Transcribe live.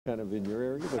kind of in your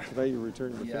area, but tonight you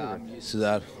returned the favor. Yeah, I'm used to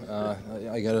that.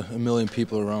 I got a million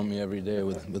people around me every day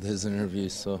with his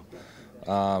interviews, so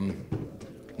no,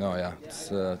 yeah, it's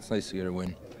nice to get a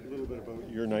win. A little bit about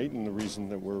your night and the reason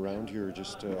that we're around here,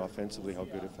 just offensively, how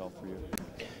good it felt for you.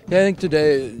 Yeah, I think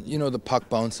today, the puck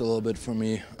bounced a little bit for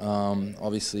me.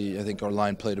 Obviously, I think our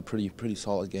line played a pretty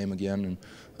solid game again,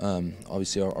 and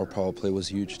obviously our power play was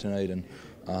huge tonight, and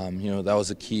that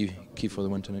was a key for the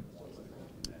win tonight.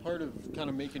 Part of kind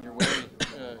of making your way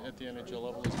at the NHL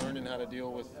level is learning how to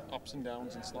deal with ups and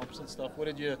downs and slumps and stuff. How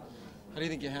do you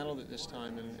think you handled it this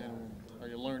time, and are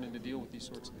you learning to deal with these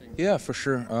sorts of things? Yeah, for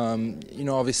sure.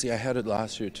 Obviously I had it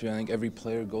last year too. I think every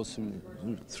player goes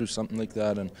through something like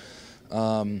that, and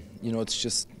it's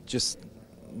just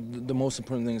the most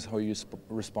important thing is how you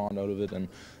respond out of it. And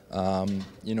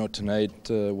tonight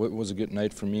was a good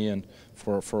night for me and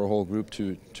for a whole group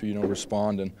to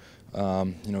respond and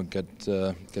get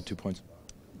 2 points.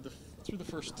 Through the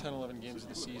first 10, 11 games of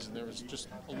the season, there was just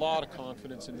a lot of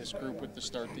confidence in this group with the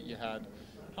start that you had.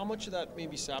 How much of that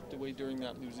maybe sapped away during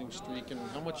that losing streak, and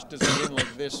how much does a win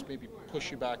like this maybe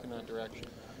push you back in that direction?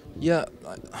 Yeah,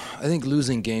 I think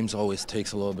losing games always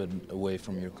takes a little bit away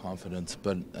from your confidence,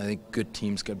 but I think good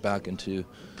teams get back into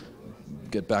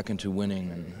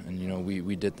winning, and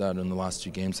we did that in the last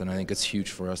 2 games, and I think it's huge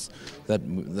for us that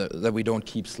we don't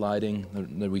keep sliding,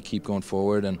 that we keep going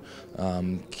forward and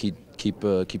keep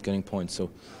getting points. So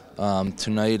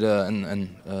tonight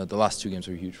and the last 2 games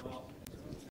are huge for us.